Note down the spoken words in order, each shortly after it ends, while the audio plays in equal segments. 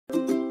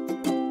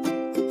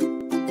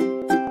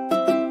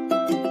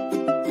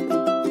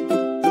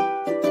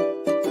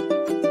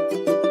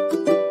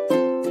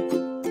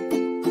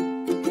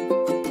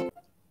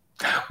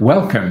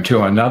Welcome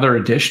to another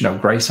edition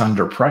of Grace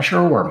Under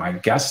Pressure, where my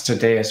guest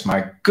today is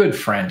my good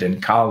friend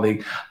and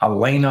colleague,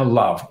 Alaina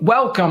Love.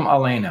 Welcome,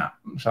 Alaina.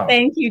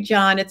 Thank you,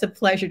 John. It's a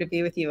pleasure to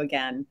be with you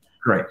again.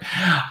 Great.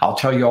 I'll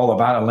tell you all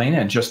about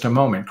Alaina in just a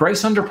moment.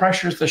 Grace Under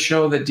Pressure is the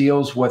show that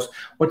deals with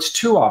what's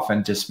too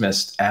often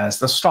dismissed as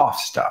the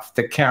soft stuff,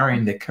 the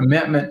caring, the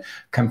commitment,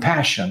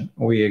 compassion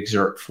we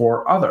exert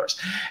for others.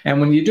 And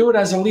when you do it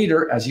as a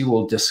leader, as you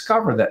will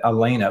discover that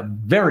Alaina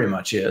very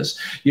much is,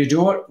 you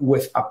do it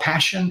with a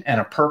passion and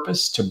a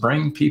purpose to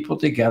bring people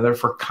together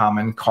for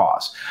common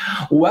cause.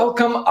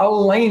 Welcome,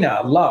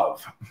 Alaina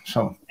Love.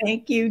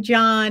 Thank you,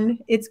 John.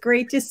 It's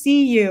great to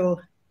see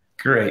you.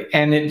 Great.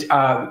 And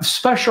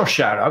special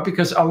shout out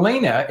because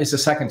Alaina is a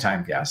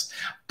second-time guest,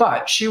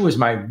 but she was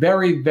my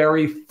very,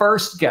 very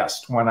first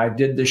guest when I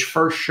did this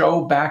first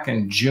show back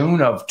in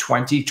June of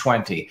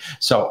 2020.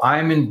 So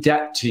I'm in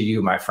debt to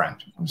you, my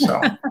friend.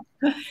 So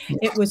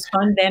it was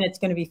fun then. It's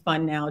going to be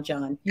fun now,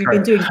 John. You've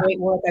been doing great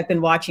work. I've been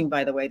watching,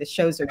 by the way. The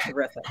shows are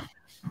terrific.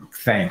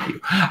 Thank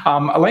you.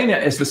 Alaina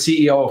is the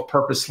CEO of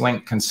Purpose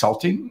Link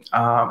Consulting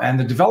and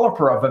the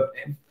developer of a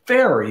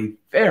very,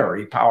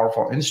 very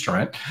powerful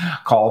instrument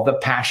called the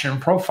Passion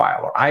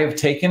Profiler. I have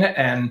taken it,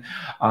 and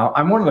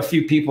I'm one of the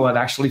few people that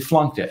actually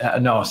flunked it.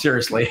 No,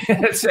 seriously,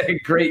 it's a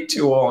great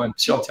tool, and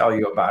she'll tell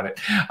you about it.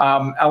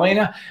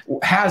 Alaina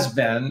has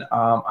been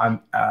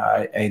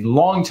a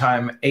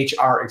longtime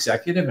HR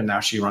executive, and now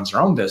she runs her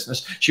own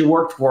business. She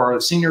worked for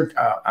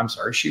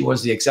she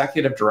was the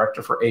executive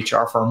director for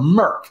HR for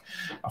Merck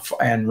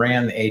and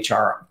ran the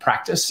HR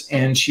practice.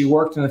 And she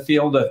worked in the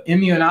field of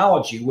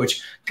immunology,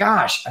 which,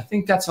 gosh, I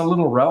think that's a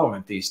little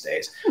relevant these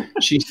days.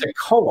 She's the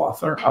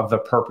co-author of the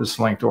Purpose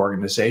Linked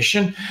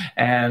organization,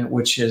 and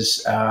which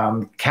has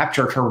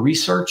captured her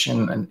research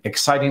in an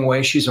exciting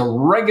way. She's a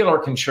regular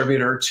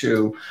contributor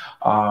to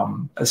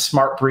a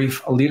Smart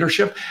Brief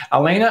Leadership.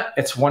 Alaina,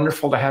 it's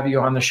wonderful to have you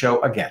on the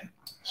show again.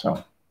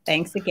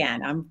 Thanks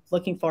again. I'm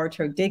looking forward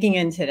to digging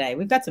in today.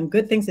 We've got some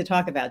good things to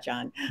talk about,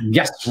 John.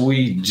 Yes,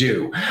 we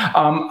do.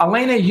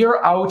 Alaina,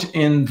 you're out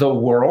in the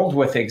world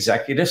with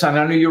executives. And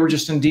I know you were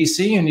just in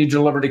DC and you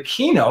delivered a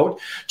keynote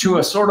to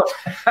a sort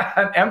of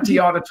an empty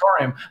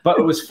auditorium, but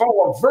it was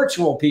full of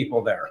virtual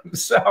people there.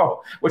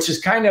 So, which is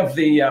kind of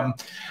the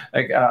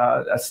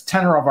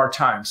tenor of our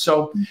time.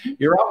 So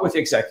you're out with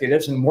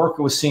executives and work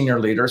with senior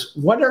leaders.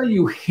 What are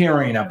you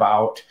hearing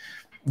about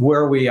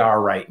where we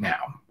are right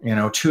now,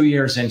 2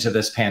 years into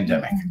this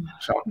pandemic?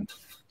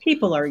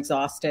 People are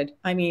exhausted.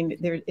 I mean,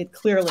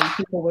 clearly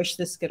people wish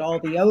this could all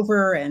be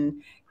over.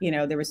 And,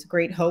 there was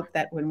great hope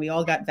that when we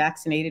all got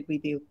vaccinated,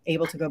 we'd be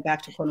able to go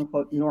back to quote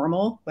unquote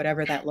normal,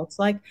 whatever that looks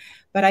like.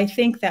 But I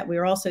think that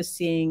we're also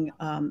seeing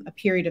a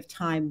period of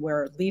time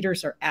where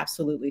leaders are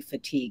absolutely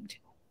fatigued.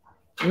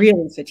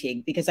 Really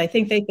fatigued, because I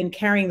think they've been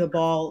carrying the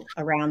ball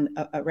around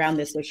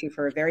this issue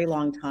for a very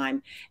long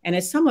time. And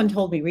as someone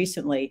told me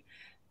recently,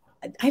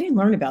 I didn't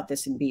learn about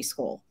this in B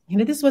school.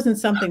 This wasn't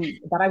something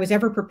that I was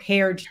ever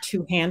prepared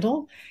to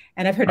handle.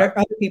 And I've heard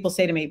other people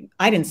say to me,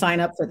 I didn't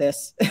sign up for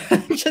this.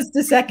 Just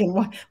a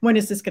second. When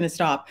is this going to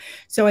stop?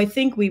 So I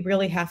think we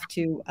really have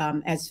to,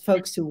 as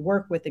folks who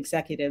work with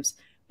executives,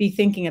 be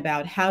thinking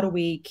about how do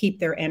we keep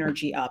their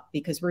energy up,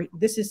 because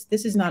this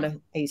is not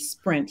a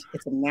sprint.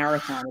 It's a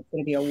marathon. It's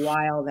going to be a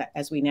while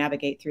as we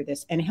navigate through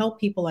this and help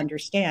people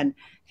understand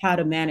how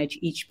to manage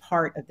each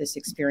part of this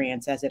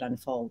experience as it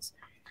unfolds.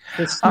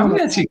 I'm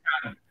going to see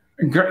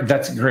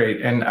that's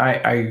great. And I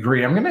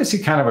agree. I'm going to see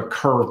kind of a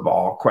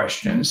curveball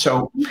question.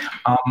 So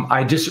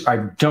I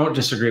don't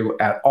disagree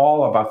at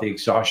all about the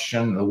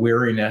exhaustion, the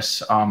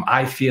weariness.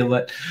 I feel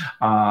it.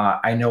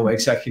 I know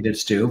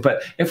executives do.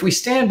 But if we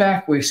stand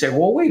back, we say,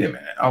 well, wait a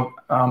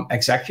minute.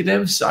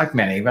 Executives, like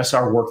many of us,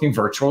 are working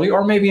virtually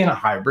or maybe in a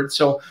hybrid.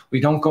 So we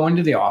don't go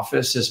into the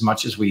office as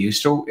much as we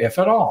used to, if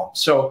at all.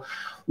 So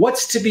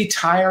what's to be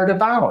tired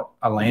about,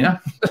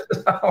 Alaina?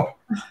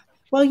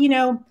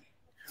 Well,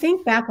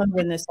 think back on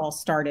when this all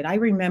started. I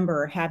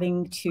remember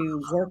having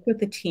to work with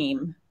the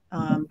team.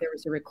 There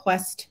was a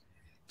request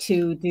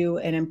to do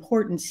an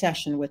important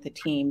session with a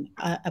team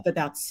of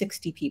about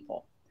 60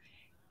 people.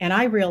 And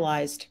I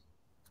realized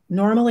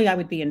normally I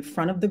would be in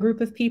front of the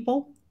group of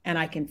people and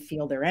I can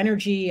feel their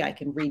energy. I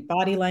can read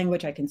body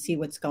language. I can see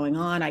what's going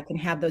on. I can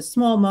have those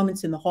small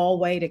moments in the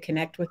hallway to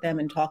connect with them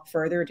and talk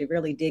further, to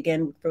really dig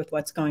in with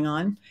what's going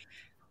on.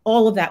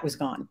 All of that was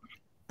gone.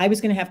 I was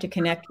going to have to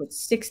connect with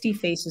 60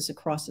 faces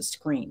across a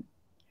screen.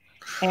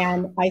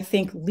 And I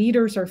think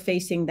leaders are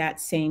facing that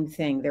same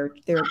thing. They're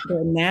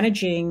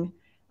managing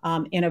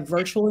in a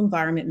virtual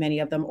environment, many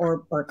of them,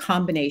 or a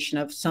combination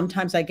of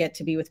sometimes I get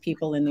to be with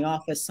people in the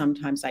office,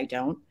 sometimes I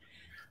don't.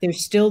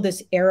 There's still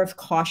this air of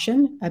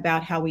caution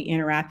about how we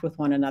interact with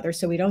one another.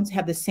 So we don't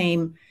have the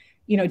same,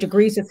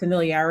 degrees of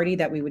familiarity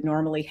that we would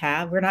normally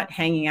have. We're not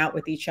hanging out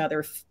with each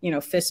other,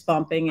 fist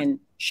bumping and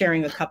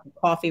sharing a cup of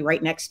coffee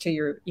right next to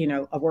your,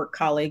 a work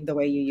colleague the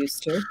way you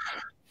used to.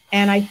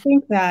 And I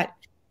think that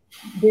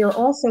they're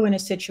also in a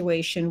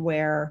situation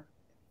where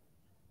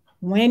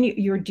when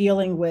you're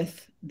dealing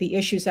with the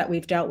issues that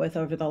we've dealt with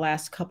over the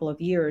last couple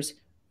of years,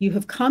 you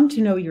have come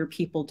to know your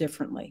people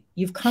differently.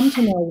 You've come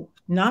to know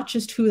not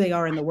just who they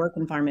are in the work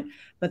environment,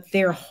 but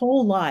their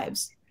whole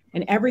lives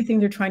and everything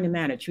they're trying to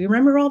manage. You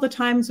remember all the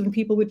times when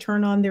people would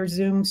turn on their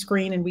Zoom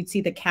screen and we'd see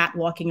the cat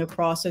walking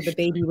across, or the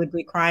baby would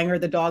be crying, or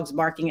the dog's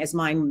barking, as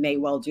mine may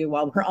well do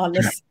while we're on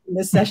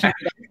this session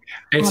today.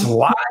 It's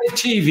live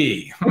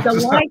TV. It's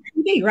a live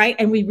TV, right?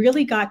 And we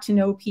really got to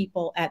know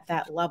people at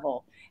that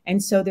level.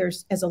 And so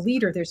there's, as a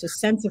leader, there's a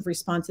sense of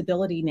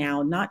responsibility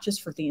now, not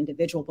just for the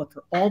individual, but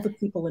for all the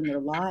people in their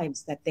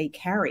lives that they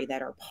carry,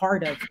 that are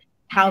part of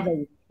how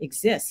they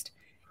exist.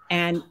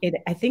 And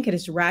I think it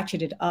has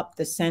ratcheted up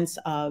the sense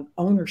of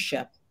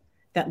ownership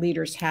that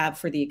leaders have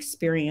for the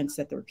experience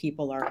that their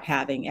people are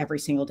having every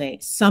single day,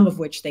 some of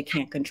which they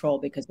can't control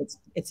because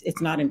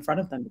it's not in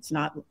front of them. It's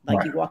not like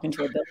right. You walk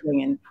into a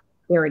building and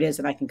there it is,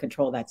 and I can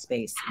control that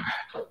space.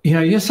 You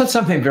know, you said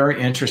something very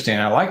interesting.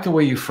 I like the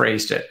way you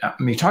phrased it.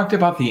 You talked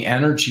about the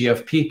energy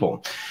of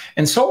people.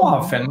 And so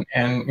often,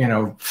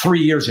 and, 3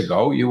 years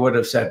ago, you would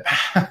have said,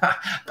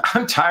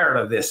 I'm tired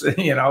of this,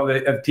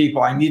 of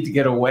people. I need to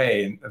get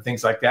away and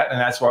things like that. And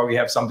that's why we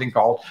have something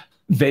called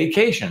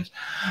vacations.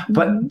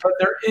 But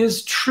there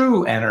is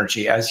true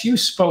energy, as you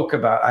spoke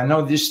about. I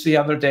know just the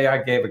other day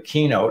I gave a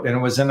keynote and it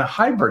was in a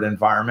hybrid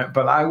environment,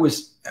 but I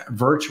was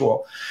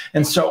virtual.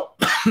 And so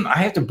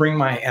I have to bring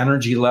my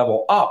energy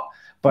level up,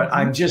 but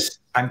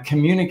I'm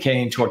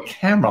communicating to a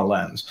camera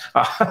lens.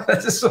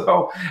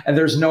 And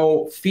there's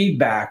no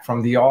feedback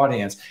from the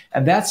audience,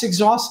 and that's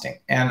exhausting.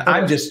 And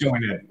I'm just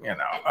doing it,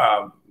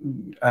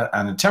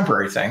 on a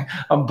temporary thing.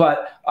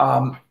 But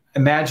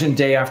imagine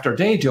day after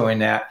day doing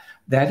that.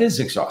 That is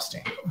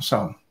exhausting.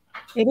 So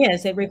it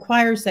is. It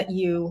requires that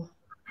you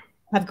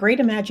have great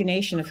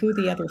imagination of who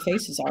the other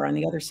faces are on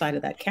the other side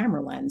of that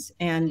camera lens,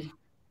 and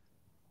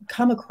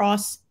come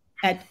across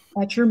at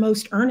your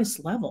most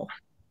earnest level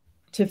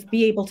to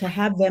be able to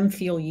have them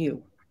feel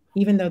you,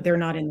 even though they're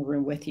not in the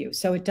room with you.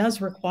 So it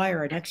does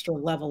require an extra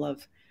level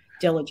of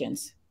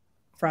diligence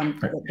from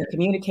the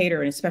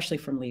communicator, and especially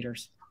from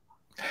leaders.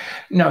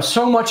 Now,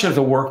 so much of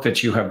the work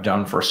that you have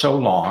done for so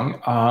long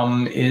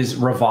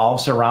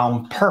revolves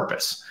around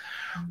purpose.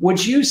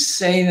 Would you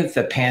say that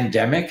the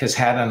pandemic has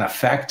had an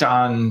effect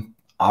on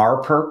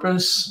our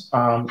purpose,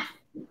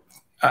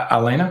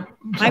 Alaina?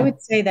 I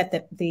would say that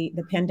the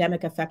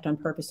pandemic effect on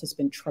purpose has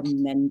been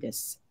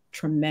tremendous,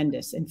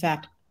 tremendous. In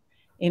fact,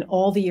 in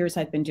all the years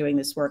I've been doing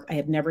this work, I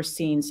have never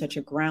seen such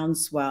a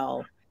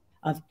groundswell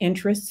of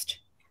interest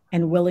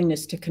and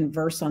willingness to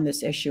converse on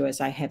this issue as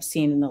I have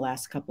seen in the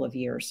last couple of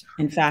years.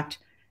 In fact,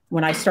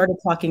 when I started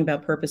talking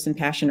about purpose and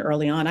passion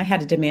early on, I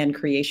had a demand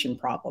creation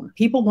problem.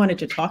 People wanted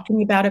to talk to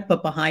me about it,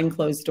 but behind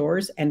closed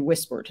doors and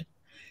whispered,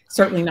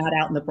 certainly not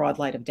out in the broad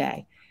light of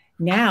day.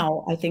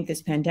 Now, I think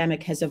this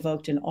pandemic has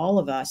evoked in all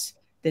of us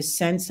this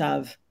sense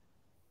of,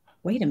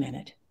 wait a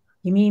minute,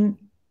 you mean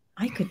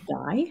I could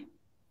die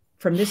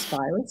from this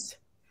virus?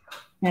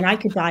 And I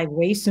could die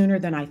way sooner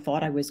than I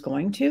thought I was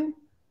going to?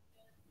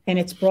 And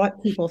it's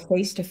brought people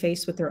face to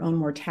face with their own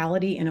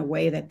mortality in a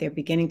way that they're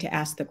beginning to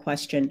ask the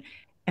question,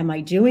 am I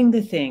doing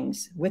the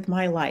things with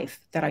my life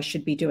that I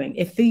should be doing?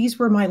 If these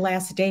were my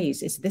last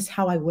days, is this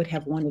how I would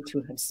have wanted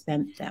to have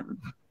spent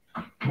them?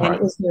 Right.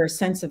 And is there a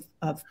sense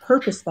of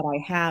purpose that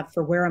I have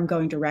for where I'm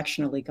going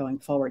directionally going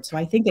forward? So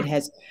I think it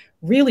has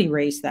really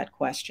raised that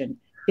question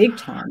big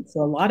time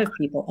for a lot of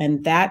people.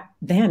 And that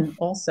then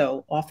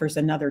also offers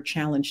another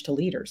challenge to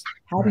leaders.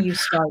 How do you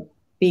start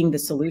being the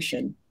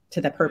solution to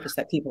the purpose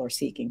that people are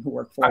seeking who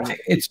work for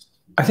you?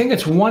 I think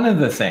it's one of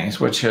the things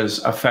which has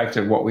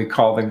affected what we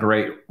call the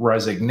Great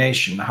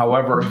Resignation.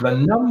 However, the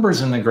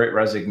numbers in the Great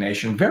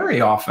Resignation very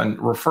often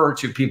refer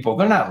to people,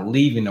 they're not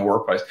leaving the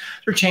workplace,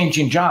 they're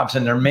changing jobs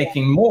and they're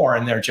making more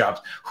in their jobs.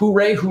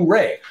 Hooray,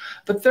 hooray.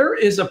 But there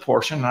is a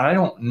portion, and I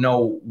don't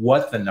know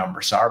what the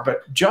numbers are,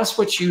 but just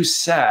what you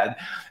said,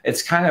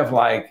 it's kind of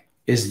like,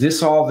 is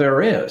this all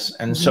there is?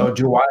 And so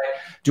do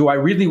I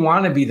really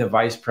want to be the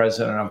vice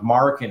president of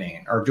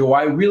marketing? Or do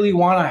I really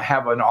want to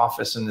have an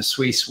office in the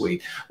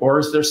C-suite? Or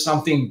is there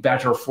something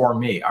better for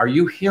me? Are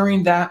you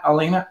hearing that,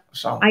 Alaina?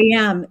 So I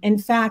am. In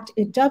fact,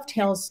 it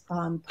dovetails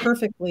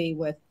perfectly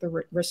with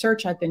the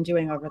research I've been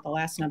doing over the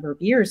last number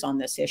of years on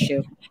this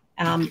issue,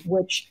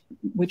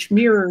 which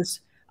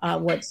mirrors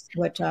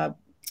what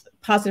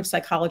positive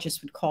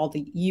psychologists would call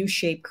the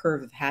U-shaped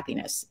curve of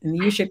happiness. In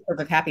the U-shaped curve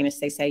of happiness,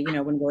 they say,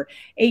 when we're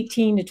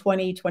 18 to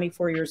 20,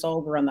 24 years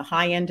old, we're on the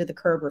high end of the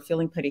curve, we're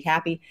feeling pretty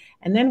happy.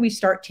 And then we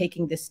start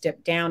taking this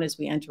dip down as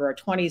we enter our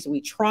 20s, and we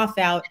trough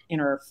out in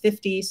our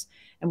 50s,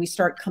 and we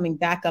start coming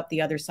back up the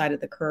other side of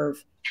the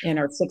curve in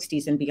our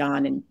 60s and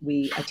beyond, and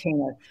we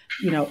attain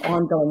a,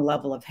 ongoing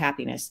level of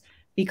happiness.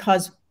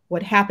 Because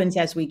what happens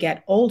as we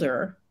get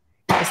older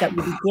is that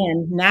we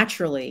begin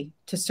naturally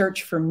to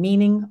search for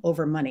meaning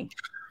over money.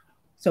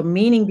 So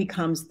meaning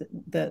becomes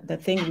the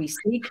thing we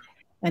seek,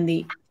 and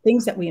the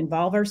things that we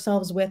involve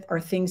ourselves with are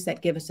things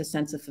that give us a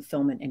sense of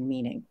fulfillment and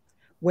meaning.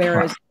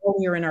 Whereas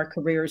earlier in our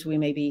careers, we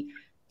may be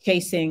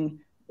chasing,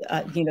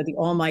 the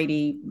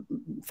almighty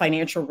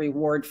financial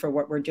reward for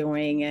what we're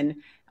doing, and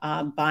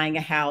buying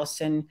a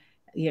house, and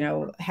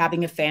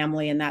having a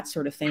family and that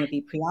sort of thing, and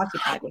be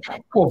preoccupied with that.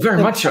 Well,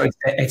 very much so.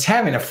 It's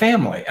having a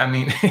family. I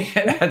mean,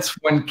 that's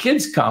when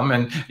kids come,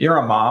 and you're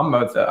a mom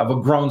of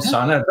a grown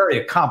son, a very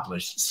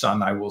accomplished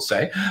son, I will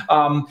say.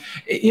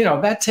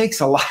 That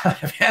takes a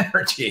lot of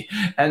energy.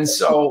 And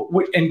so,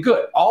 and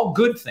good, all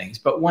good things.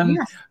 But when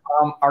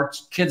our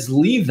kids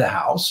leave the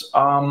house,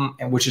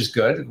 and which is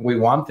good, we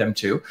want them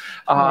to,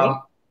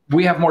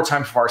 we have more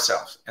time for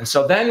ourselves. And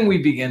so then we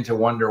begin to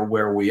wonder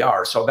where we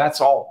are. So that's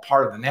all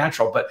part of the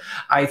natural. But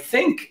I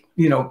think,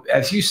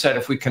 as you said,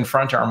 if we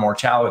confront our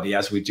mortality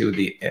as we do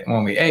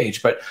when we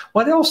age, but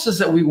what else is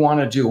that we want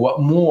to do?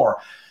 What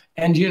more?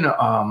 And,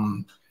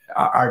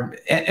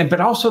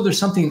 but also there's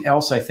something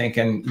else, I think,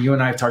 and you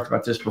and I have talked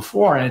about this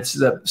before, and it's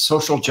the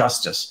social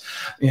justice.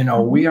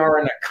 We are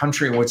in a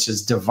country which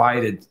is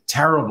divided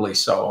terribly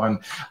so.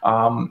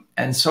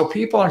 And so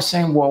people are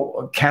saying,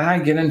 well, can I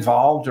get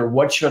involved, or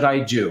what should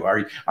I do?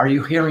 Are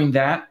you hearing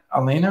that,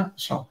 Alaina?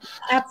 So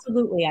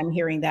absolutely, I'm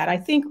hearing that. I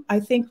think,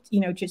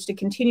 just to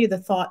continue the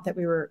thought that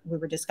we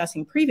were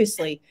discussing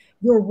previously,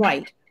 you're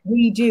right.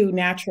 We do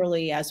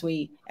naturally, as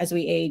we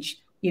age,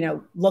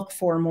 look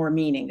for more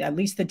meaning. At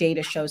least the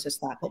data shows us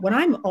that. But what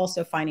I'm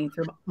also finding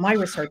through my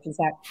research is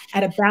that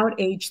at about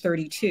age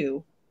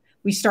 32,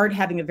 we start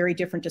having a very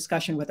different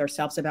discussion with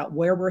ourselves about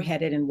where we're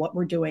headed and what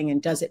we're doing,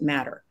 and does it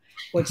matter?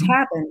 What's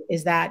happened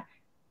is that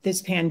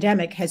this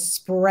pandemic has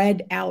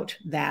spread out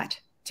that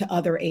to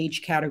other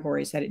age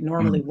categories that it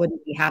normally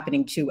wouldn't be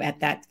happening to at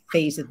that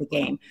phase of the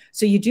game.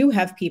 So you do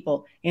have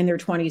people in their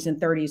 20s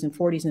and 30s and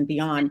 40s and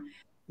beyond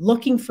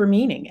looking for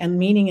meaning, and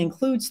meaning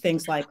includes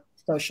things like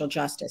social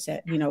justice.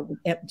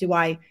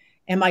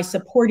 Am I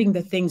supporting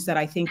the things that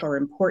I think are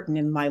important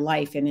in my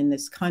life and in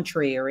this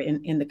country, or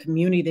in the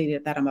community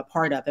that I'm a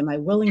part of? Am I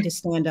willing to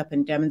stand up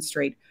and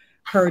demonstrate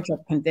courage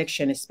of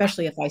conviction,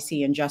 especially if I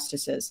see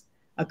injustices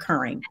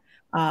occurring?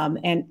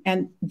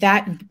 And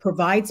that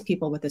provides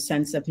people with a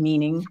sense of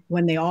meaning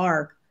when they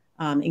are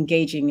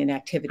engaging in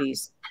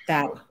activities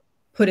that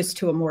put us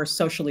to a more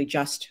socially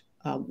just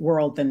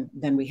world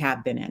than we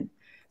have been in.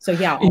 So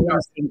yeah,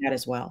 I'm seeing that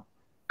as well.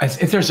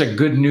 If there's a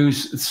good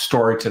news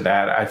story to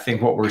that, I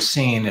think what we're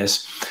seeing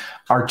is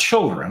our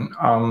children,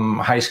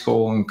 high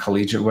school and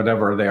collegiate,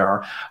 whatever they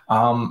are,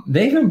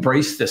 they've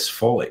embraced this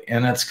fully.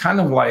 And it's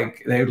kind of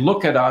like they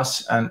look at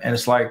us and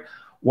it's like,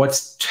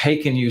 what's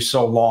taken you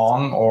so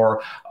long?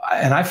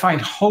 And I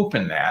find hope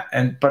in that.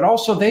 But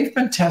also they've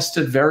been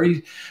tested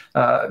very,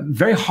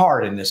 very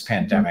hard in this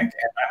pandemic. And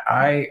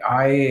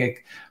I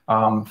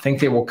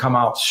think they will come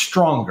out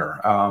stronger.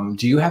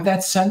 Do you have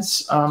that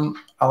sense,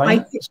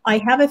 Alaina? I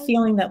have a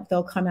feeling that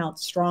they'll come out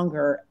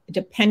stronger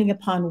depending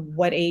upon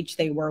what age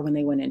they were when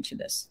they went into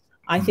this.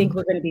 I think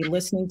we're going to be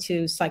listening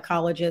to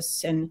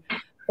psychologists and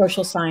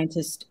social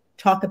scientists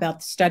talk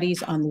about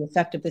studies on the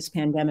effect of this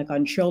pandemic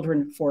on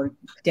children for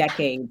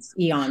decades,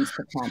 eons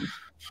to come.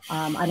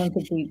 I don't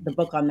think the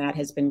book on that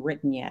has been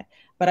written yet,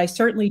 but I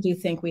certainly do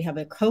think we have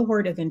a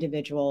cohort of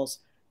individuals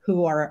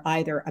who are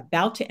either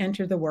about to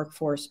enter the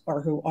workforce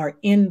or who are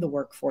in the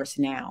workforce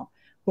now,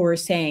 who are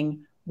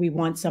saying, we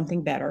want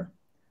something better.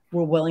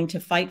 We're willing to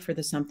fight for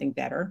the something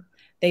better.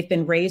 They've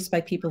been raised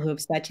by people who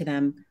have said to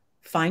them,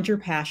 find your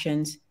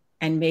passions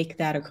and make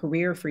that a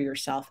career for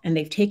yourself. And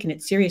they've taken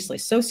it seriously,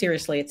 so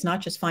seriously. It's not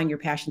just find your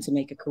passions and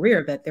make a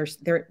career, but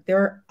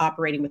they're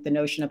operating with the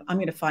notion of, I'm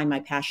going to find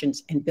my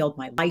passions and build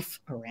my life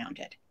around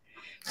it.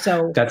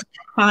 So the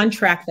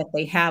contract that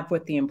they have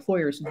with the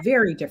employer is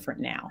very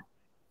different now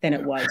than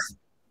it was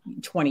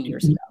 20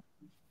 years ago.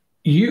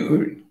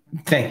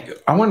 Thank you.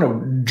 I want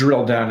to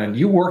drill down, and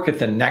you work at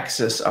the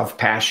nexus of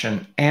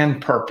passion and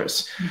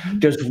purpose.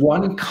 Does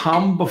one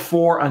come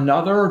before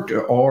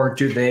another, or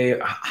do they?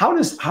 How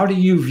do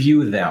you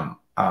view them,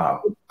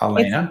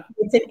 Alaina?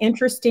 It's an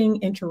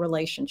interesting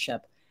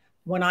interrelationship.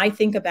 When I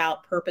think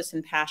about purpose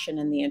and passion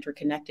and the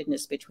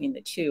interconnectedness between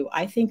the two,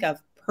 I think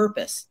of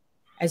purpose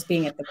as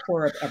being at the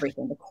core of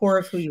everything, the core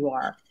of who you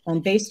are.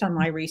 And based on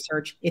my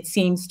research, it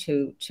seems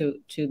to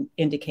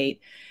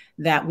indicate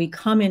that we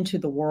come into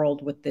the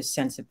world with this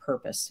sense of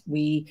purpose.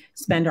 We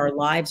spend our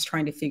lives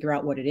trying to figure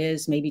out what it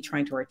is, maybe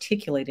trying to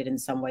articulate it in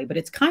some way, but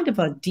it's kind of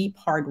a deep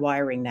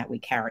hardwiring that we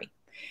carry.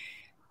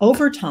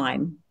 Over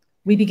time,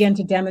 we begin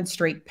to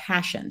demonstrate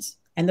passions,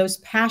 and those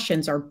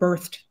passions are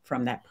birthed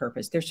from that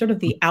purpose. They're sort of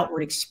the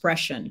outward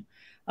expression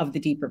of the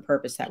deeper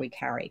purpose that we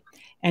carry.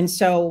 And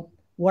so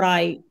what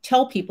I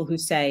tell people who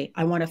say,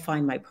 I want to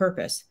find my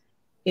purpose,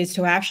 is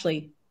to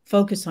actually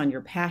focus on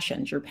your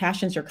passions. Your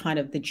passions are kind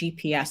of the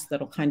GPS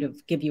that'll kind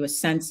of give you a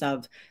sense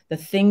of the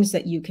things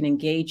that you can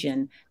engage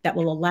in that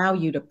will allow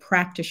you to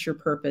practice your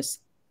purpose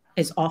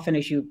as often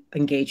as you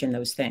engage in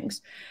those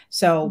things.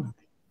 So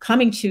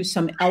coming to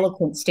some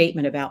eloquent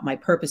statement about my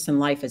purpose in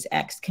life is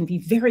X can be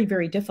very,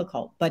 very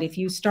difficult. But if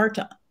you start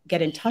to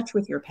get in touch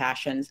with your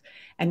passions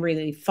and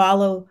really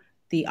follow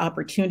the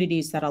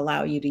opportunities that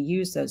allow you to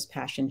use those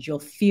passions, you'll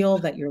feel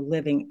that you're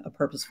living a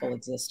purposeful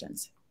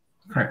existence.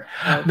 Right.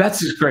 That's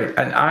just great.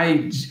 And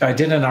I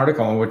did an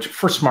article in which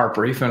for Smart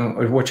Brief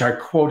in which I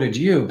quoted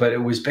you, but it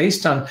was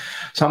based on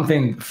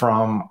something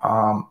from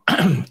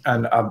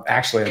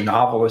actually a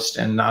novelist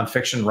and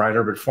nonfiction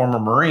writer, but former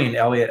Marine,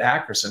 Elliot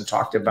Ackerson,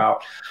 talked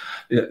about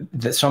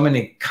that so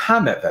many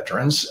combat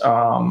veterans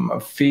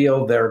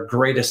feel their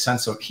greatest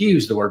sense of, he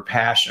used the word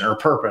passion or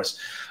purpose,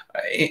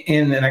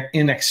 in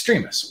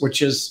extremis,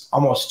 which is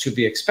almost to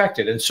be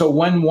expected. And so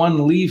when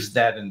one leaves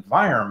that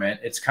environment,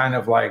 it's kind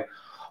of like,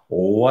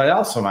 what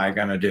else am I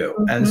going to do?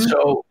 Mm-hmm. And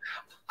so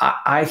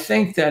I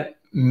think that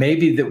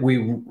maybe that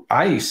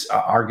I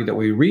argue that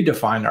we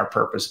redefine our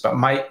purpose, but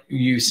might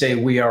you say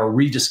we are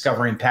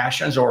rediscovering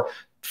passions or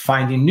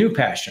finding new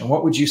passion?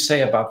 What would you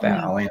say about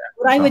that, Alaina?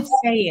 What I would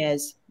say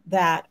is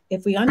that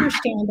if we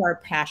understand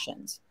our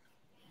passions,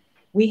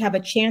 we have a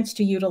chance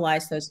to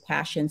utilize those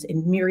passions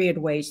in myriad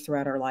ways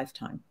throughout our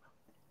lifetime.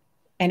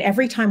 And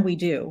every time we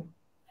do,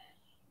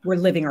 we're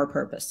living our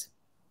purpose.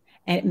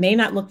 And it may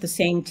not look the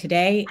same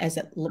today as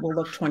it will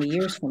look 20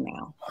 years from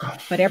now.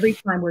 But every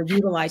time we're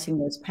utilizing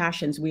those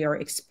passions, we are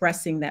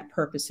expressing that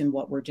purpose in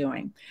what we're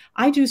doing.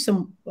 I do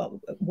some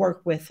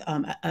work with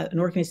an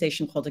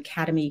organization called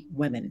Academy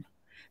Women.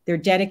 They're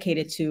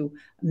dedicated to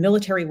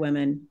military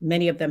women.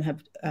 Many of them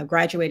have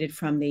graduated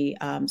from the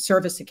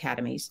service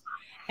academies.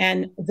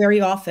 And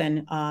very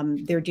often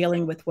they're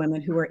dealing with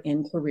women who are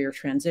in career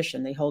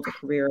transition. They hold a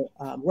career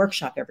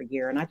workshop every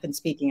year. And I've been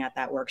speaking at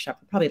that workshop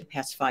for probably the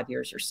past 5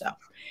 years or so.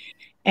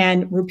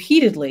 And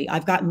repeatedly,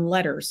 I've gotten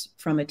letters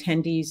from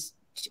attendees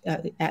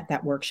at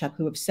that workshop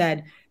who have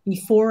said,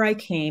 before I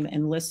came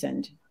and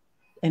listened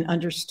and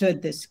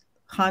understood this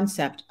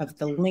concept of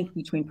the link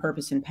between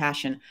purpose and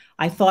passion,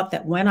 I thought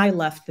that when I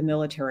left the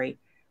military,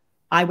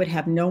 I would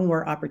have no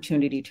more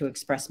opportunity to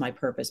express my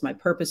purpose. My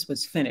purpose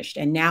was finished.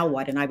 And now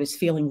what? And I was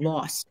feeling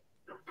lost.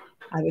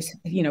 I was,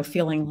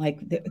 feeling like,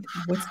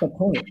 what's the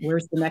point?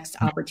 Where's the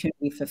next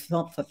opportunity for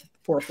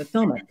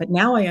fulfillment? But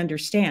now I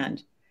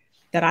understand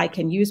that I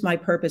can use my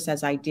purpose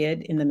as I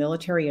did in the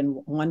military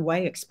in one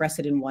way, express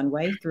it in one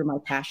way through my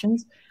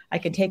passions. I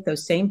can take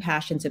those same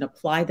passions and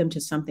apply them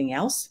to something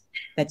else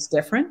that's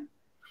different,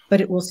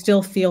 but it will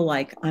still feel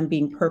like I'm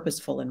being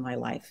purposeful in my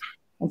life.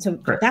 And so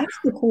that's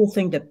the cool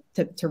thing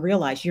to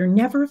realize. You're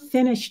never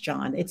finished,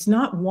 John. It's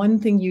not one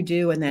thing you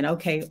do and then,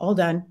 okay, all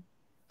done,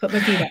 put my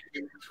feet up.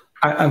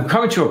 I'm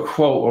coming to a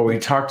quote where we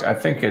talked, I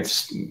think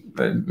it's,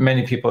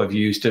 many people have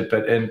used it,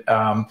 but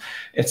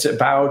it's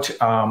about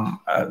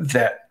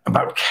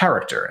about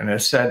character. And it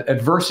said,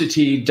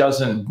 adversity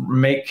doesn't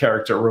make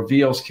character,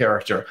 reveals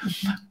character.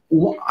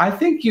 Well, I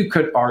think you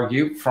could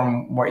argue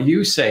from what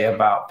you say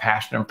about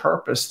passion and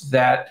purpose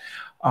that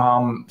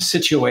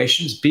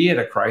situations, be it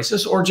a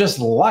crisis or just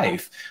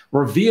life,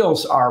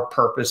 reveals our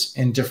purpose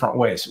in different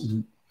ways.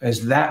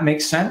 Does that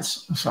make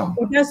sense?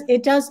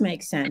 It does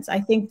make sense. I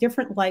think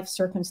different life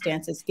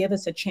circumstances give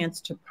us a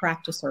chance to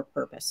practice our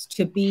purpose,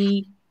 to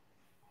be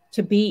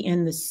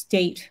in the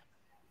state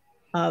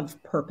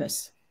of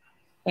purpose.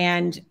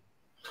 And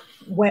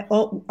what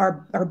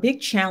our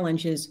big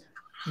challenge is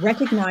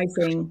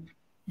recognizing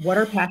what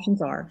our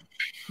passions are,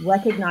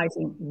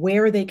 recognizing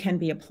where they can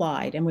be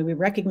applied. And when we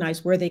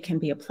recognize where they can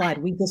be applied,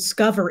 we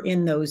discover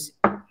in those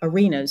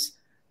arenas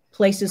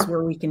places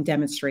where we can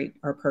demonstrate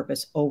our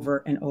purpose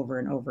over and over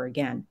and over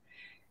again.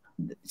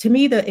 To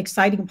me, the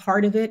exciting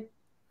part of it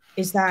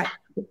is that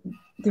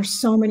there's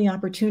so many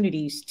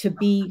opportunities to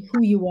be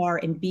who you are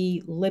and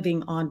be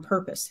living on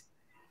purpose.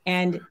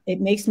 And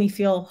it makes me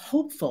feel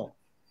hopeful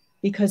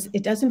because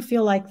it doesn't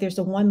feel like there's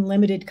a one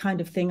limited kind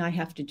of thing I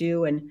have to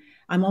do. And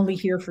I'm only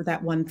here for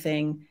that one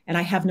thing. And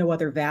I have no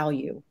other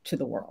value to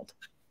the world.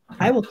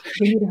 I will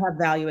continue to have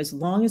value as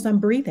long as I'm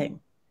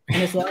breathing.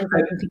 And as long as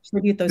I can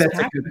contribute those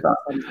passions.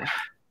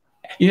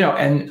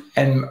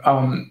 And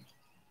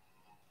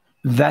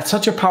that's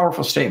such a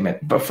powerful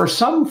statement. But for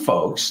some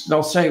folks,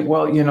 they'll say,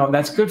 well,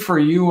 that's good for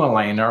you,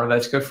 Alaina, or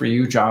that's good for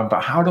you, John,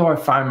 but how do I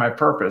find my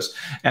purpose?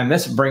 And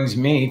this brings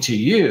me to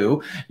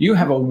you. You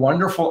have a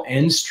wonderful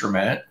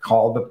instrument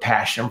called the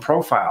Passion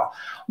Profiler.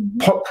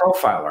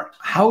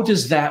 How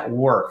does that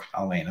work,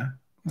 Alaina?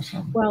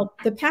 Well,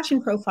 the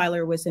Passion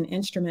Profiler was an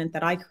instrument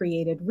that I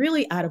created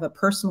really out of a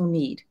personal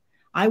need.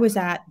 I was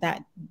at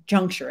that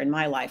juncture in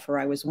my life where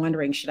I was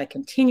wondering, should I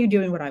continue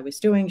doing what I was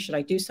doing? Should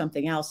I do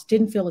something else?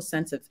 Didn't feel a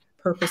sense of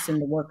purpose in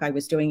the work I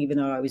was doing, even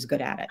though I was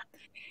good at it.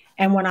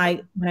 And when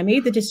I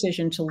made the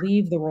decision to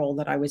leave the role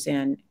that I was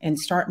in and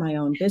start my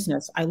own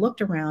business, I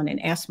looked around and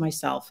asked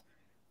myself,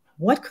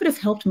 what could have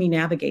helped me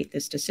navigate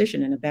this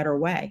decision in a better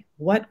way?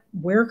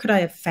 Where could I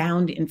have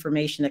found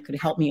information that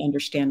could help me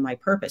understand my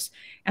purpose?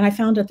 And I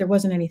found that there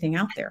wasn't anything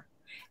out there.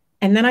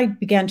 And then I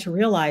began to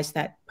realize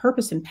that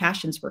purpose and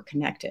passions were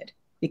connected,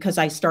 because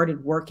I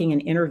started working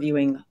and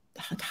interviewing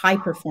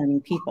high-performing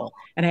people.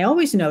 And I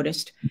always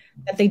noticed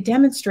that they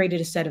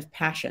demonstrated a set of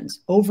passions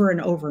over and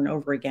over and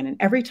over again. And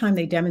every time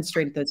they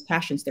demonstrated those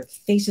passions, their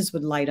faces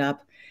would light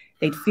up.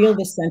 they'd feel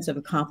this sense of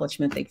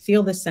accomplishment. They'd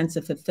feel this sense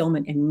of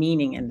fulfillment and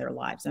meaning in their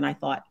lives. And I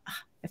thought,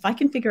 if I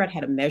can figure out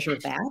how to measure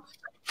that,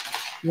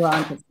 we're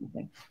onto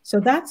something. So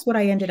that's what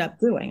I ended up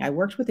doing. I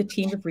worked with a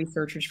team of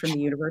researchers from the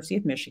University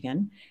of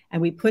Michigan, and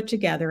we put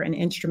together an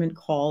instrument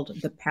called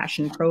the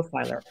Passion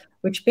Profiler,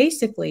 which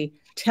basically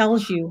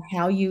tells you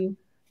how you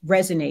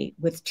resonate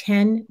with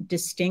 10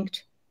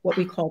 distinct, what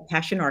we call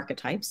passion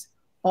archetypes.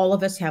 All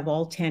of us have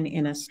all 10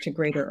 in us to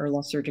greater or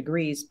lesser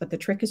degrees, but the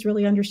trick is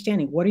really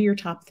understanding what are your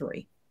top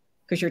three?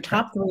 Because your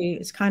top three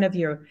is kind of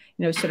your,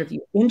 sort of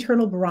your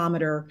internal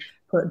barometer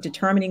for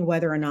determining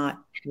whether or not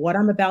what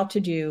I'm about to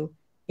do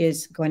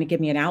is going to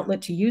give me an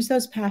outlet to use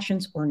those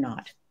passions or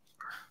not.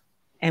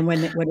 And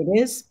when it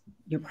is,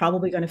 you're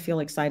probably going to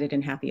feel excited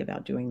and happy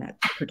about doing that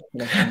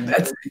particular thing,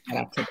 that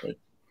activity.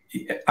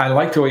 I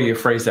like the way you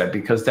phrase that,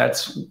 because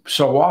that's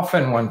so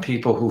often when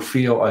people who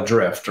feel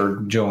adrift or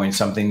doing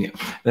something,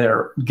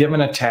 they're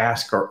given a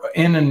task or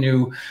in a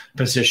new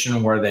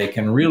position where they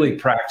can really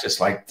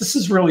practice, like, this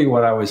is really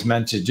what I was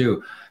meant to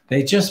do.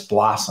 They just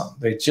blossom.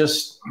 They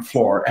just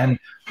floor. And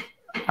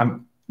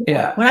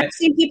yeah. When I've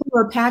seen people who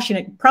are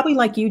passionate, probably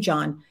like you,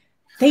 John,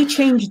 they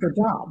change the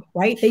job,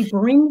 right? They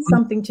bring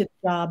something to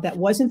the job that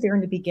wasn't there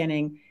in the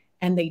beginning,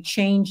 and they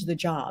change the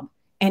job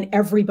and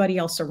everybody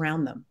else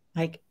around them.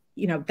 Like,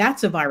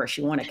 that's a virus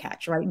you want to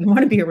catch, right? You want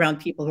to be around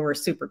people who are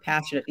super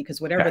passionate, because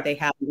whatever they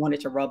have, you want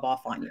it to rub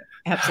off on you.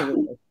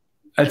 Absolutely.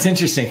 It's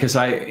interesting because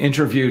I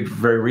interviewed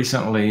very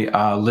recently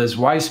Liz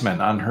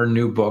Weissman on her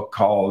new book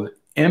called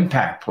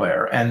Impact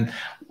Player. And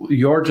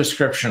your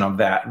description of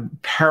that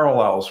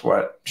parallels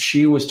what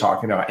she was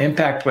talking about.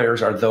 Impact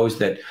players are those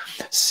that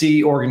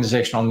see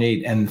organizational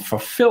need and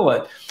fulfill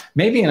it,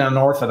 maybe in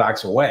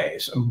unorthodox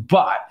ways,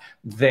 but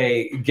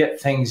they get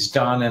things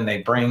done and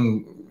they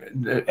bring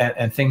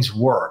and things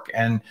work.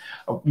 And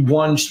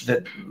one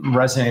that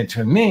resonated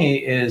to me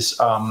is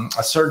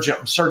a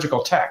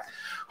surgical tech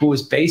who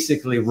was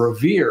basically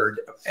revered,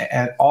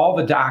 and all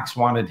the docs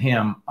wanted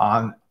him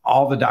on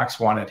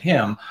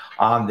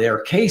their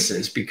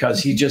cases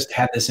because he just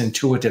had this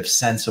intuitive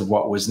sense of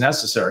what was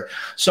necessary.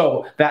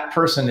 So that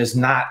person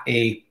doesn't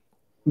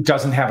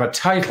have a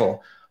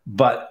title,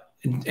 but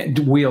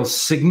wields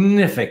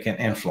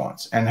significant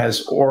influence and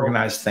has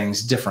organized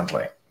things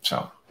differently.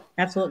 So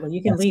absolutely,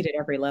 you can lead at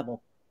every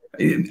level.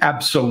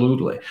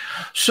 Absolutely.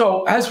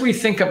 So as we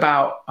think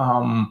about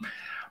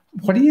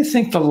what do you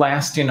think the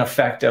lasting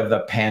effect of the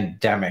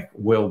pandemic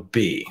will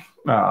be?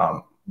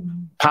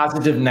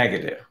 Positive,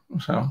 negative?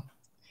 So,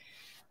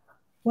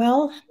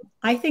 well,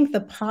 I think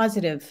the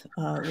positive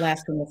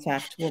lasting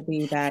effect will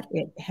be that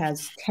it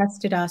has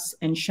tested us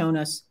and shown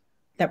us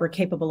that we're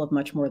capable of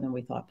much more than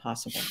we thought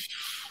possible.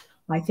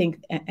 I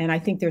think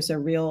there's a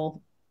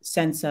real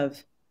sense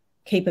of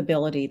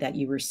capability that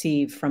you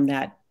receive from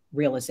that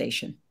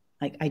realization.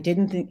 Like, I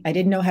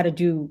didn't know how to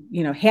do,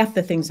 half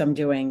the things I'm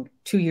doing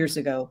 2 years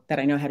ago that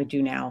I know how to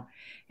do now.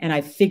 And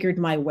I've figured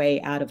my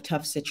way out of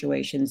tough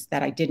situations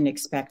that I didn't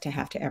expect to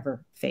have to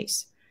ever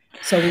face.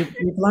 So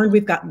we've learned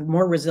we've got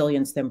more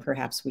resilience than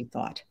perhaps we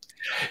thought.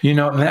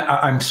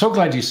 I'm so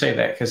glad you say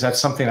that, because that's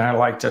something I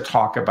like to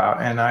talk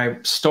about. And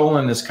I've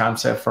stolen this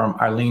concept from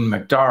Eileen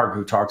McDarg,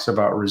 who talks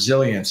about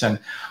resilience. And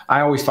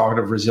I always thought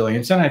of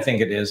resilience, and I think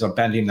it is a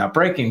bending, not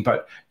breaking.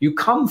 But you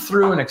come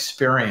through an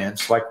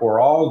experience like we're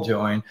all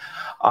doing,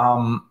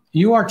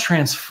 you are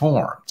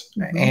transformed.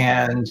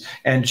 Mm-hmm.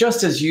 And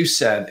just as you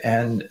said,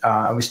 and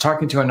I was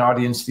talking to an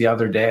audience the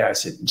other day, I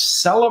said,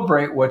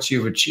 celebrate what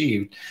you've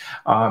achieved.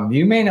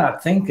 You may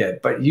not think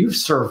it, but you've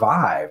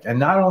survived, and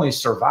not only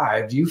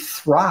survived, you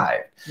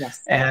thrived.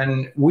 Yes.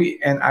 And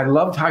I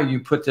loved how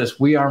you put this,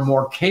 we are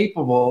more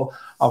capable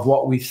of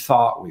what we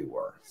thought we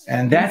were.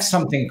 And that's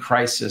something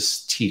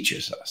crisis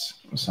teaches us.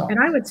 So. And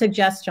I would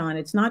suggest, John,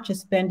 it's not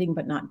just bending,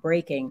 but not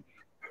breaking.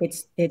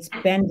 It's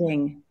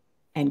bending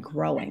and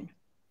growing.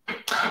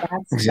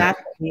 That's what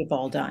we've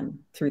all done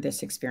through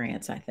this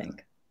experience. I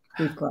think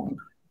we've grown.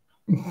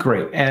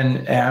 Great.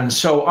 And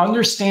so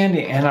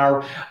understanding and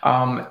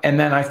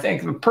then I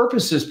think the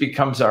purposes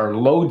becomes our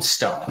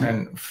lodestone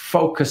and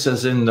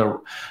focuses in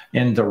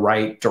the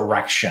right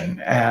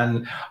direction.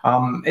 And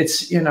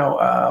it's,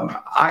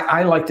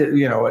 I like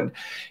to,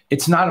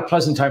 it's not a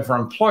pleasant time for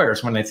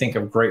employers when they think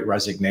of great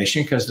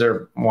resignation, because they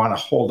want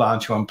to hold on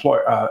to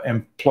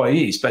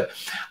employees. But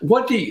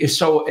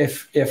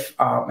if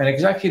an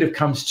executive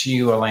comes to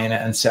you, Alaina,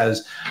 and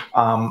says,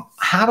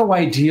 how do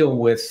I deal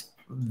with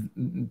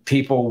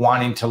people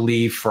wanting to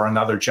leave for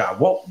another job?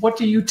 What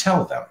do you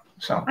tell them?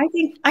 So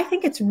I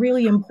think it's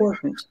really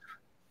important,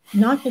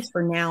 not just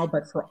for now,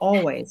 but for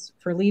always,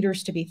 for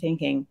leaders to be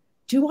thinking,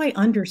 do I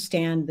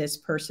understand this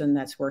person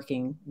that's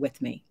working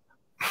with me?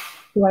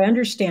 Do I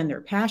understand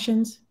their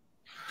passions?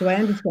 Do I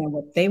understand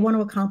what they want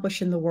to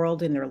accomplish in the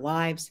world, in their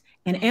lives?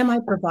 And am I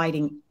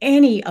providing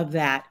any of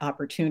that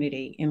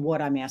opportunity in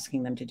what I'm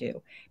asking them to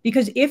do?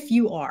 Because if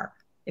you're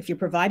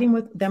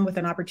providing them with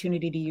an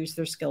opportunity to use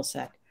their skill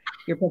set,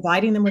 you're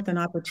providing them with an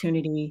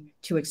opportunity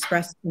to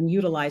express and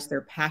utilize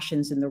their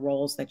passions in the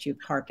roles that you've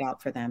carved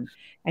out for them.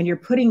 And you're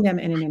putting them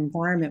in an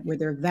environment where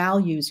their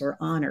values are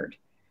honored.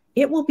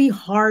 it will be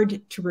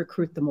hard to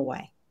recruit them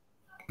away.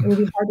 It will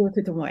be hard to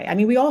recruit them away. I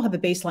mean, we all have a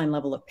baseline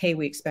level of pay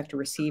we expect to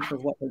receive for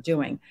what we're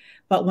doing.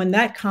 But when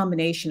that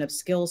combination of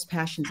skills,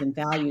 passions, and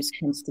values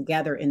comes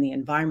together in the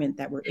environment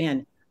that we're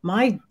in,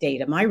 my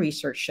data, my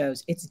research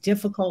shows it's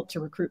difficult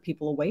to recruit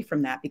people away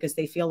from that because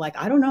they feel like,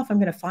 I don't know if I'm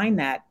going to find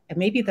that. And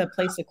maybe the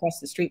place across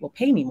the street will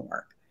pay me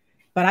more,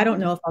 but I don't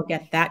know if I'll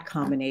get that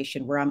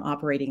combination where I'm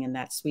operating in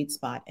that sweet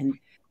spot. And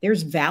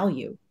there's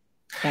value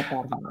that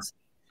has.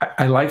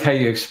 I like how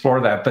you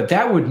explore that, but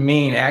that would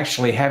mean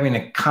actually having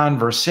a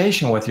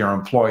conversation with your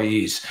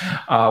employees.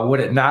 Would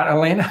it not,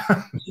 Alaina?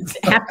 It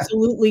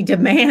absolutely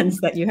demands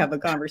that you have a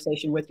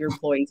conversation with your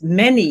employees,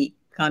 many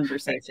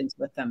conversations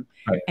with them,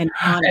 right. And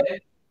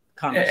honest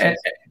conversations.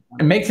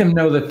 And make them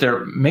know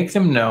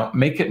that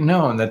make it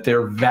known that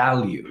they're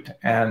valued.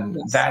 And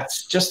yes.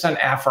 That's just an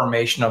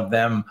affirmation of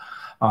them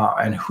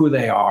and who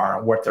they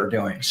are, what they're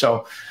doing.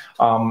 So,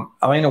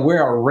 Alaina, we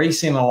are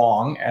racing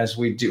along as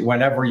we do.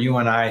 Whenever you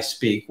and I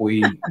speak,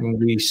 we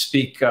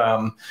speak.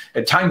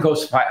 Time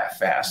goes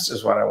fast,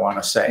 is what I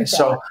want to say. Yeah.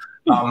 So,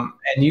 and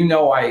you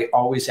know, I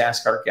always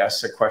ask our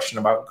guests a question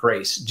about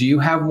grace. Do you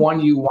have one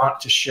you want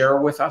to share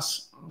with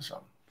us?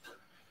 So.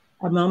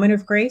 A moment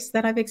of grace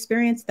that I've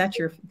experienced. That's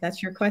your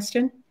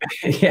question.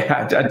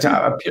 Yeah, a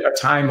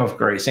time of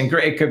grace, and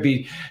it could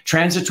be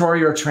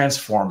transitory or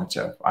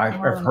transformative. I've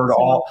heard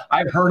all.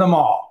 I've heard them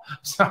all.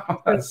 So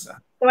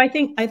I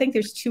think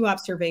there's two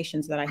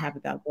observations that I have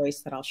about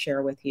grace that I'll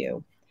share with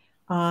you.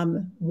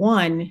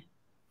 One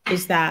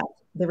is that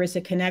there is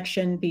a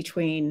connection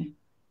between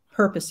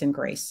purpose and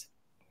grace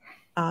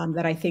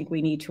that I think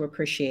we need to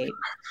appreciate,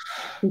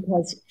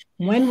 because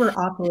when we're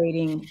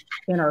operating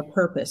in our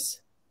purpose,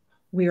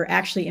 we are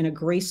actually in a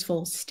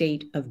graceful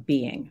state of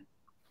being.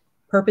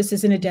 Purpose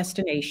isn't a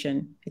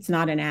destination. It's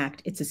not an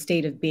act. It's a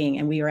state of being.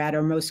 And we are at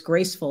our most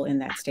graceful in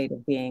that state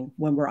of being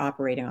when we're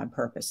operating on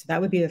purpose. So that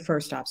would be the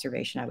first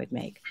observation I would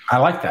make. I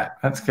like that.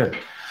 That's good.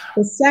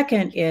 The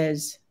second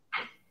is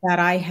that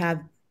I have,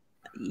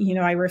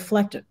 I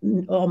reflect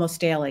almost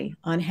daily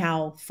on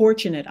how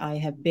fortunate I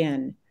have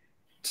been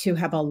to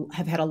have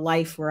had a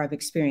life where I've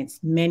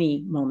experienced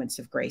many moments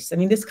of grace. I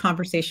mean, this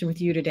conversation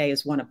with you today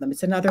is one of them.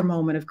 It's another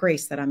moment of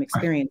grace that I'm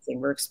experiencing.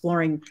 We're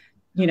exploring,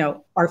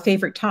 our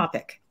favorite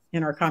topic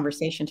in our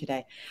conversation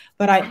today.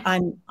 But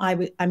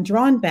I'm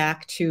drawn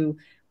back to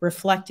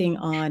reflecting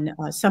on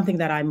something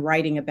that I'm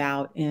writing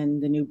about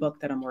in the new book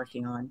that I'm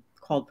working on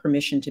called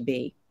Permission to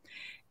Be.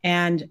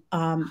 And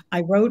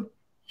I wrote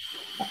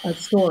a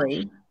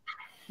story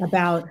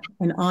about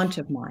an aunt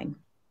of mine.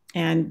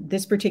 And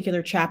this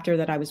particular chapter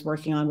that I was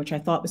working on, which I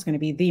thought was going to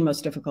be the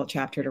most difficult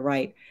chapter to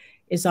write,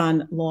 is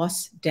on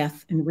loss,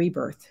 death, and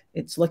rebirth.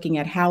 It's looking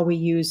at how we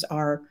use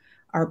our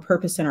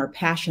purpose and our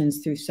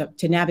passions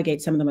to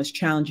navigate some of the most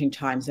challenging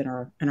times in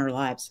our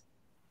lives.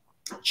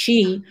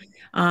 She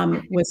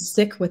was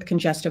sick with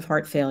congestive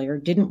heart failure,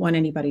 didn't want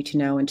anybody to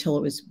know until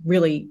it was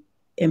really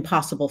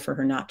impossible for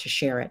her not to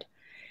share it.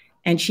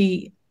 And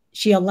she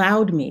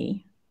allowed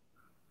me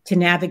to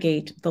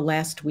navigate the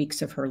last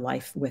weeks of her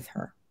life with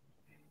her,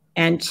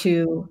 and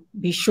to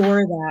be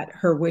sure that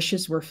her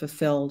wishes were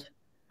fulfilled,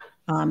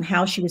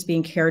 how she was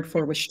being cared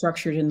for was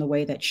structured in the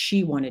way that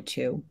she wanted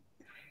to.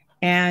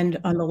 And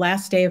on the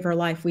last day of her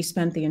life, we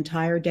spent the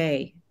entire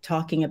day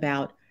talking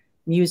about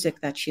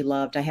music that she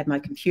loved. I had my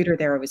computer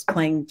there. I was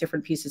playing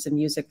different pieces of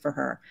music for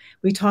her.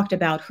 We talked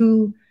about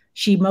who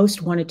she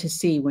most wanted to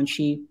see when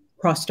she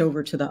crossed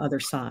over to the other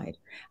side.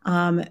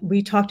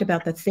 We talked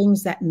about the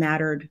things that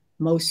mattered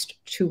most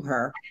to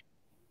her.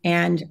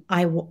 And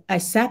I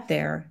sat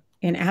there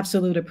in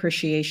absolute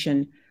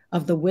appreciation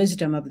of the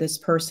wisdom of this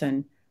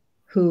person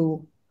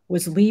who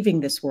was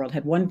leaving this world,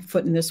 had one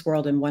foot in this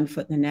world and one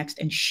foot in the next.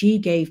 And she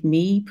gave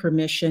me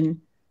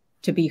permission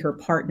to be her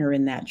partner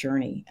in that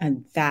journey.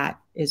 And that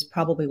is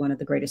probably one of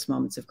the greatest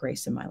moments of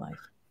grace in my life.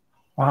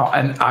 Wow.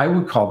 And I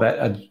would call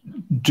that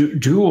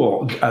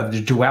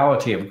the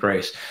duality of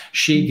grace.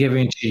 She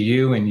giving to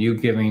you and you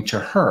giving to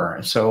her.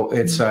 So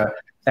it's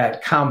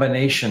that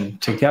combination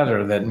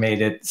together that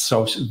made it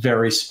so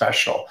very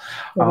special.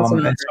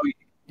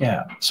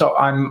 So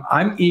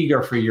I'm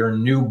eager for your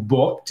new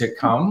book to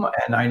come,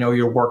 and I know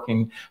you're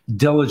working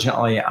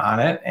diligently on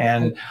it,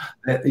 and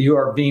you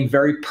are being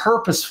very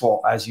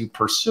purposeful as you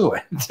pursue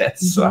it.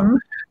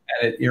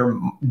 And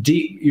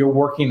you're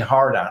working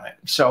hard on it.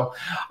 So,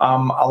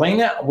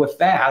 Alaina, with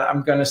that,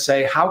 I'm going to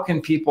say, how can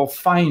people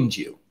find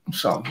you?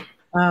 So,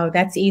 oh,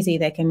 that's easy.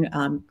 They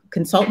can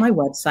consult my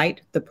website,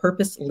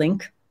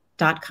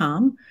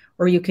 thepurposelink.com,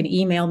 or you can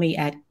email me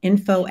at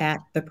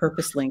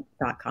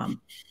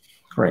info@thepurposelink.com.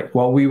 Great.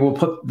 Well, we will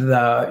put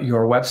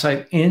your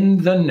website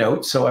in the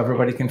notes so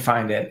everybody can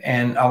find it.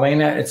 And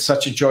Alaina, it's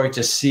such a joy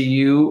to see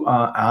you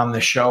on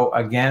the show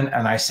again.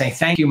 And I say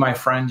thank you, my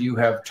friend. You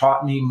have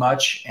taught me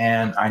much,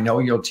 and I know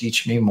you'll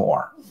teach me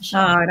more. So.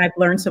 And I've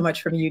learned so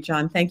much from you,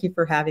 John. Thank you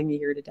for having me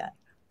here today.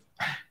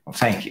 Well,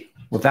 thank you.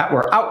 With that,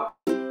 we're out.